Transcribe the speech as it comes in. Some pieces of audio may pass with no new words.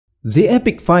The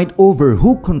epic fight over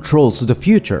who controls the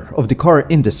future of the car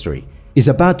industry is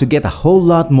about to get a whole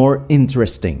lot more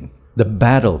interesting. The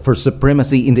battle for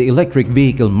supremacy in the electric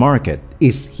vehicle market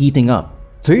is heating up.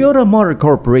 Toyota Motor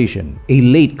Corporation, a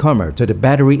latecomer to the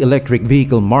battery electric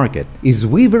vehicle market, is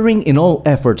wavering in all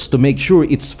efforts to make sure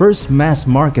its first mass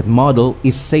market model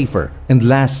is safer and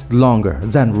lasts longer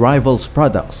than rivals'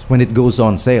 products when it goes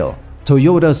on sale.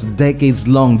 Toyota's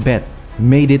decades-long bet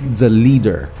made it the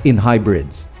leader in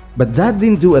hybrids. But that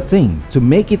didn't do a thing to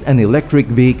make it an electric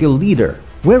vehicle leader,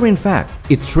 where in fact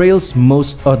it trails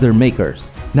most other makers.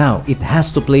 Now it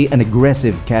has to play an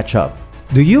aggressive catch-up.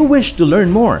 Do you wish to learn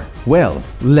more? Well,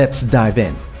 let's dive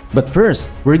in. But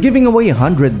first, we're giving away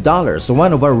 $100 to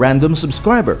one of our random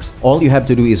subscribers. All you have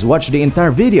to do is watch the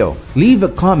entire video, leave a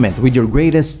comment with your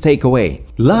greatest takeaway,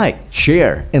 like,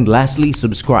 share, and lastly,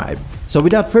 subscribe. So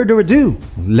without further ado,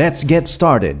 let's get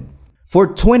started. For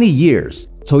 20 years,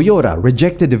 Toyota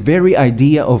rejected the very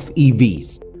idea of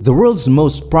EVs. The world's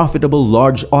most profitable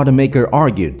large automaker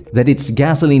argued that its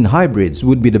gasoline hybrids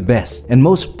would be the best and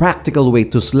most practical way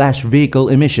to slash vehicle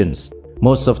emissions.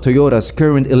 Most of Toyota's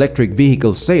current electric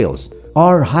vehicle sales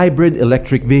are hybrid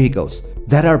electric vehicles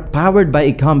that are powered by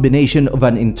a combination of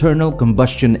an internal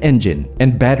combustion engine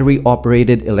and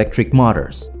battery-operated electric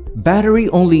motors.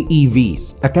 Battery-only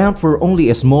EVs account for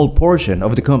only a small portion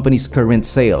of the company's current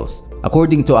sales.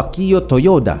 According to Akio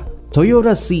Toyoda,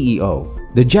 Toyota's CEO,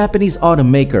 the Japanese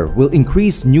automaker will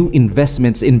increase new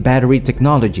investments in battery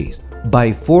technologies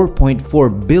by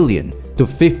 $4.4 billion to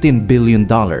 $15 billion.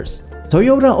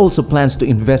 Toyota also plans to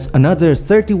invest another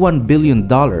 $31 billion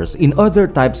in other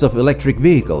types of electric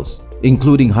vehicles,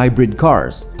 including hybrid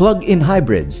cars, plug-in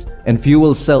hybrids, and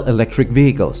fuel cell electric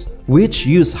vehicles, which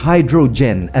use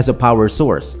hydrogen as a power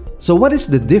source. So what is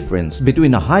the difference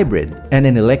between a hybrid and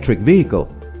an electric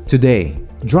vehicle? Today,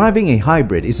 driving a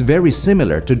hybrid is very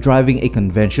similar to driving a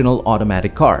conventional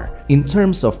automatic car in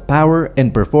terms of power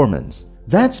and performance.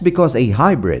 That's because a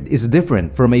hybrid is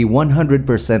different from a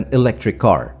 100% electric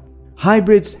car.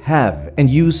 Hybrids have and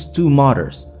use two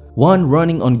motors, one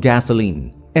running on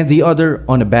gasoline and the other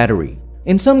on a battery.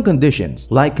 In some conditions,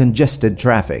 like congested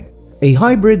traffic, a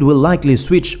hybrid will likely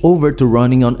switch over to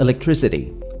running on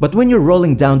electricity. But when you're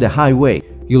rolling down the highway,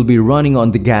 you'll be running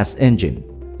on the gas engine.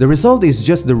 The result is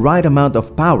just the right amount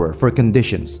of power for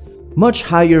conditions, much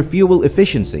higher fuel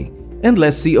efficiency, and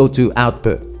less CO2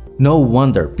 output. No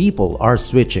wonder people are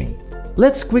switching.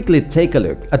 Let's quickly take a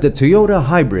look at the Toyota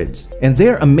hybrids and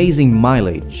their amazing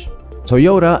mileage.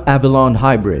 Toyota Avalon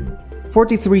Hybrid,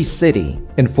 43 city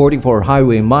and 44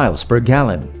 highway miles per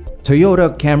gallon.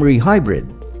 Toyota Camry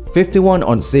Hybrid, 51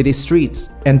 on city streets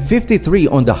and 53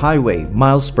 on the highway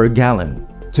miles per gallon.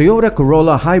 Toyota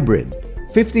Corolla Hybrid,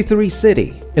 53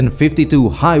 city and 52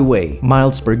 highway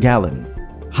miles per gallon.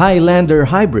 Highlander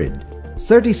Hybrid,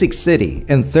 36 city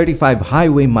and 35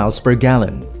 highway miles per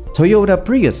gallon. Toyota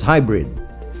Prius Hybrid,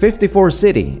 54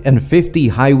 city and 50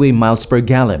 highway miles per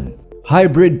gallon.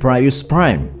 Hybrid Prius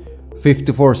Prime,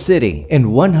 54 city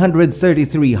and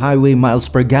 133 highway miles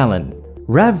per gallon.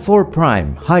 RAV4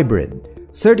 Prime Hybrid,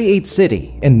 38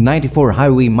 city and 94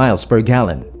 highway miles per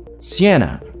gallon.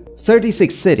 Sienna,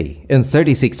 36 city and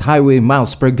 36 highway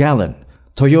miles per gallon.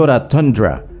 Toyota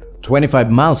Tundra,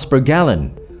 25 miles per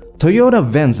gallon. Toyota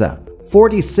Venza,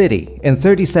 40 city and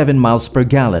 37 miles per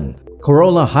gallon.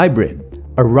 Corolla Hybrid,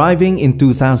 arriving in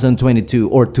 2022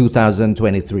 or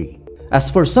 2023. As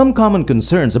for some common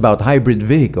concerns about hybrid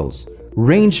vehicles,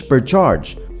 range per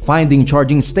charge, finding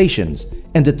charging stations,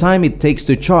 and the time it takes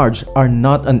to charge are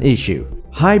not an issue.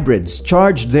 Hybrids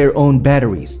charge their own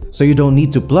batteries, so you don't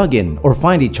need to plug in or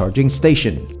find a charging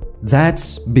station.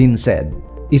 That's been said.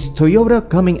 Is Toyota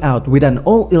coming out with an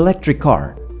all-electric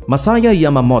car? Masaya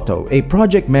Yamamoto, a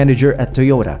project manager at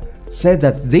Toyota, said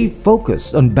that they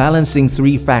focus on balancing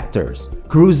three factors: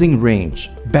 cruising range,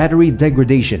 battery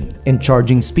degradation, and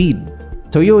charging speed.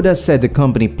 Toyota said the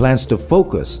company plans to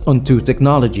focus on two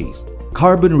technologies: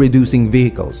 carbon-reducing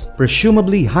vehicles,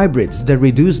 presumably hybrids that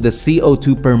reduce the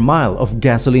CO2 per mile of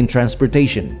gasoline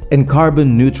transportation, and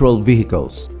carbon-neutral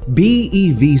vehicles.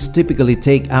 BEVs typically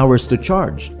take hours to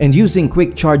charge, and using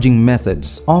quick charging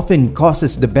methods often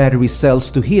causes the battery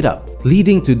cells to heat up,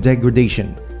 leading to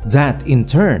degradation. That, in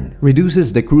turn,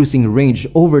 reduces the cruising range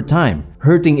over time,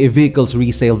 hurting a vehicle's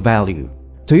resale value.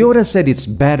 Toyota said its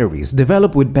batteries,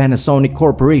 developed with Panasonic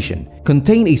Corporation,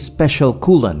 contain a special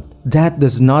coolant that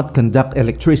does not conduct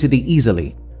electricity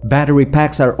easily. Battery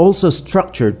packs are also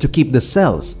structured to keep the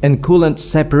cells and coolant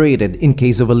separated in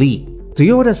case of a leak.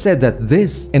 Toyota said that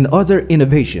this and other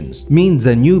innovations mean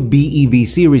the new BEV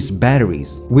series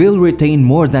batteries will retain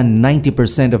more than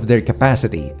 90% of their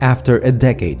capacity after a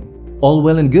decade. All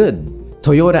well and good.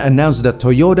 Toyota announced the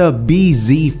Toyota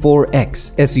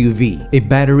BZ4X SUV, a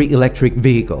battery electric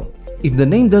vehicle. If the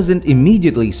name doesn't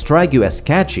immediately strike you as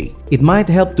catchy, it might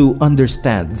help to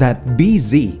understand that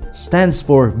BZ stands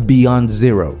for Beyond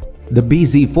Zero. The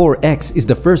BZ4X is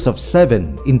the first of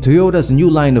 7 in Toyota's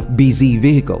new line of BZ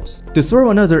vehicles. To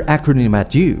throw another acronym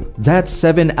at you, that's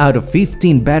 7 out of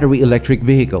 15 battery electric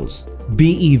vehicles.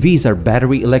 BEVs are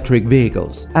battery electric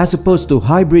vehicles, as opposed to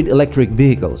hybrid electric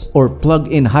vehicles or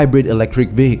plug-in hybrid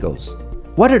electric vehicles.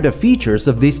 What are the features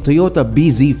of this Toyota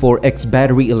BZ4X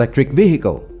battery electric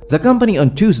vehicle? The company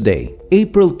on Tuesday,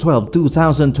 April 12,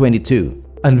 2022,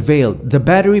 unveiled the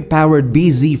battery-powered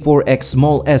BZ4X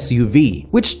small SUV,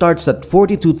 which starts at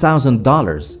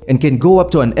 $42,000 and can go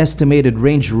up to an estimated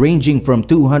range ranging from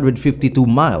 252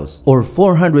 miles or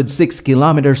 406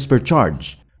 kilometers per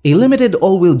charge. A limited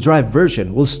all-wheel drive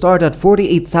version will start at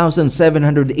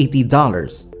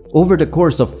 $48,780. Over the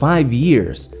course of 5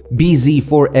 years,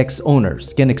 BZ4X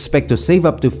owners can expect to save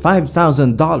up to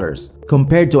 $5,000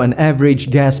 compared to an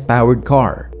average gas-powered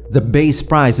car. The base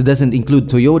price doesn't include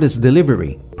Toyota's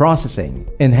delivery, processing,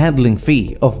 and handling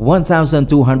fee of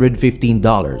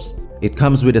 $1,215. It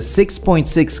comes with a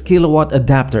 6.6 kilowatt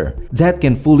adapter that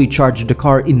can fully charge the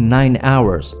car in 9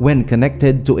 hours when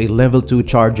connected to a level 2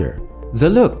 charger. The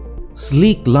look,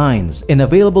 sleek lines, and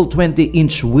available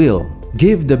 20-inch wheel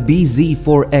give the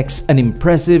BZ4X an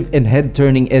impressive and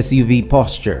head-turning SUV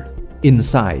posture.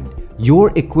 Inside,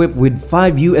 you're equipped with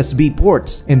 5 USB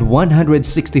ports and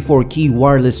 164 key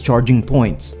wireless charging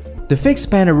points. The fixed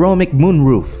panoramic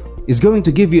moonroof is going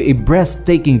to give you a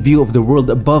breathtaking view of the world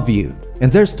above you.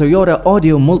 And there's Toyota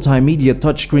Audio Multimedia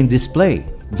touchscreen display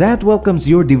that welcomes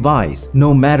your device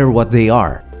no matter what they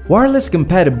are. Wireless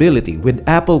compatibility with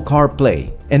Apple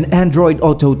CarPlay and Android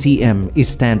Auto TM is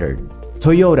standard.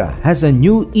 Toyota has a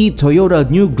new Toyota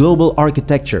New Global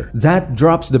Architecture that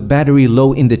drops the battery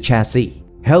low in the chassis,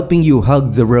 helping you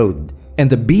hug the road. And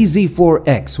the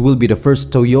BZ4X will be the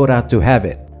first Toyota to have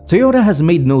it. Toyota has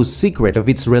made no secret of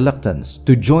its reluctance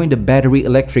to join the battery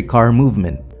electric car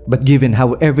movement. But given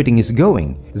how everything is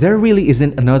going, there really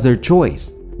isn't another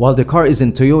choice. While the car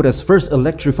isn't Toyota's first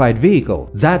electrified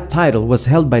vehicle, that title was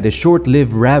held by the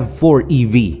short-lived RAV4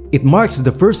 EV. It marks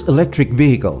the first electric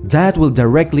vehicle that will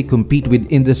directly compete with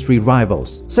industry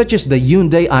rivals, such as the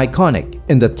Hyundai Ioniq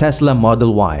and the Tesla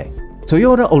Model Y.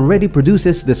 Toyota already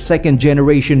produces the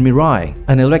second-generation Mirai,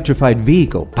 an electrified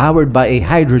vehicle powered by a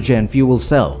hydrogen fuel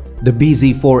cell. The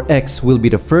BZ4X will be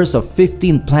the first of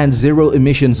 15 planned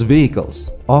zero-emissions vehicles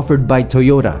offered by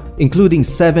Toyota, including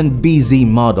 7 BZ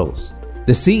models.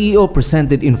 The CEO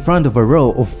presented in front of a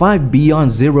row of 5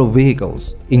 Beyond Zero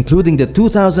vehicles, including the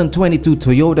 2022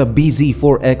 Toyota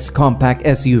BZ4X compact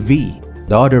SUV.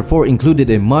 The other 4 included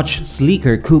a much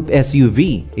sleeker coupe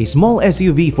SUV, a small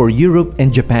SUV for Europe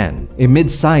and Japan, a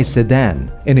mid-size sedan,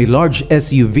 and a large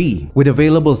SUV with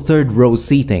available third-row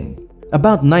seating.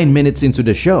 About 9 minutes into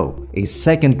the show, a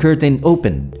second curtain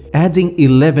opened, adding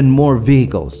 11 more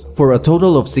vehicles for a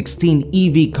total of 16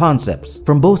 EV concepts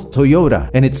from both Toyota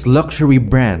and its luxury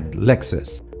brand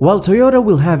Lexus. While Toyota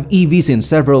will have EVs in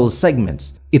several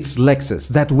segments, it's Lexus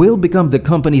that will become the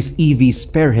company's EV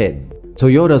spearhead.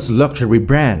 Toyota's luxury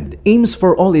brand aims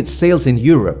for all its sales in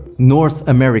Europe, North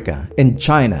America, and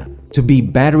China to be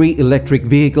battery electric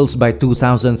vehicles by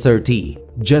 2030,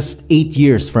 just 8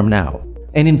 years from now.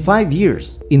 And in 5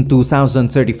 years, in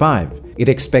 2035, it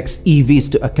expects EVs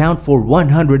to account for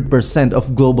 100%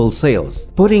 of global sales,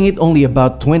 putting it only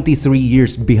about 23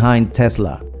 years behind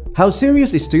Tesla. How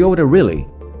serious is Toyota really?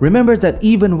 Remember that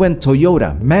even when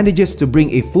Toyota manages to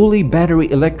bring a fully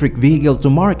battery electric vehicle to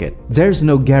market, there's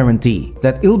no guarantee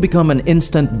that it'll become an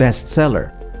instant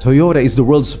bestseller. Toyota is the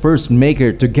world's first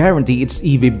maker to guarantee its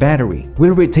EV battery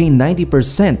will retain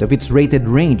 90% of its rated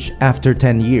range after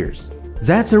 10 years.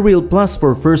 That's a real plus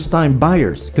for first-time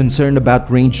buyers concerned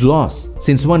about range loss,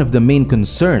 since one of the main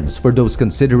concerns for those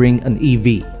considering an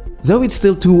EV. Though it's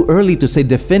still too early to say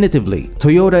definitively,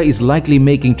 Toyota is likely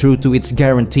making true to its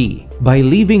guarantee by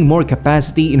leaving more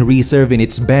capacity in reserve in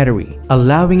its battery,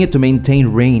 allowing it to maintain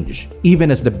range, even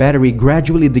as the battery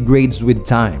gradually degrades with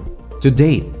time. To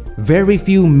date, very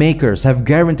few makers have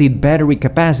guaranteed battery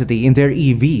capacity in their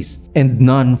EVs, and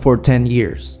none for 10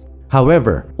 years.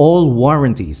 However, all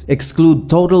warranties exclude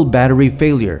total battery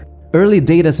failure. Early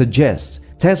data suggests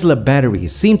Tesla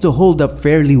batteries seem to hold up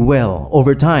fairly well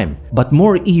over time, but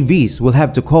more EVs will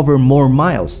have to cover more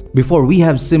miles before we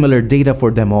have similar data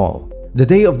for them all. The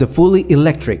day of the fully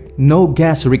electric, no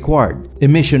gas required,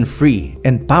 emission-free,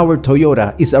 and powered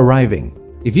Toyota is arriving.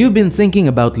 If you've been thinking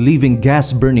about leaving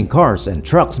gas-burning cars and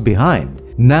trucks behind,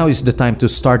 Now is the time to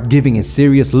start giving a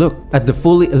serious look at the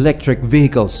fully electric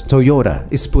vehicles Toyota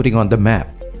is putting on the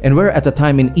map. And we're at a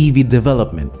time in EV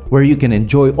development where you can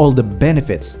enjoy all the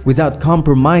benefits without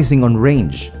compromising on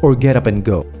range or get up and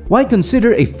go. Why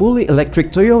consider a fully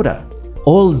electric Toyota?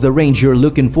 All the range you're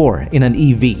looking for in an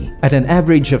EV at an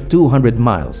average of 200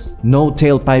 miles, no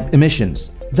tailpipe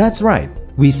emissions. That's right,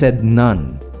 we said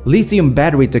none. Lithium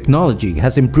battery technology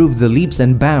has improved the leaps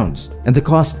and bounds, and the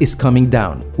cost is coming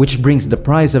down, which brings the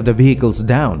price of the vehicles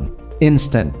down.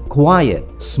 Instant, quiet,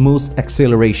 smooth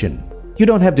acceleration. You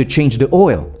don't have to change the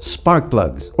oil, spark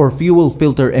plugs, or fuel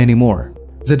filter anymore.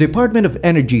 The Department of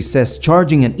Energy says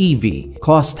charging an EV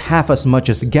costs half as much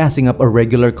as gassing up a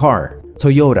regular car.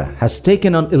 Toyota has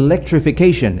taken on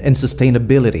electrification and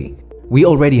sustainability. We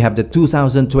already have the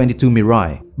 2022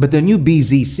 Mirai, but the new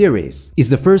BZ series is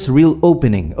the first real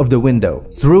opening of the window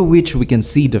through which we can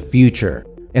see the future.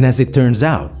 And as it turns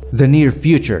out, the near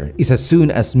future is as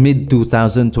soon as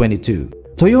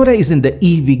mid-2022. Toyota is in the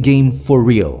EV game for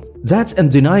real. That's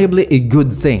undeniably a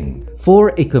good thing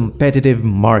for a competitive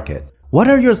market. What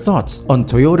are your thoughts on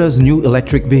Toyota's new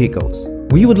electric vehicles?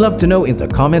 We would love to know in the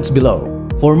comments below.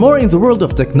 For more in the world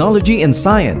of technology and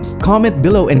science, comment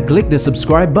below and click the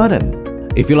subscribe button.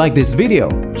 If you like this video,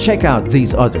 check out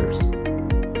these others.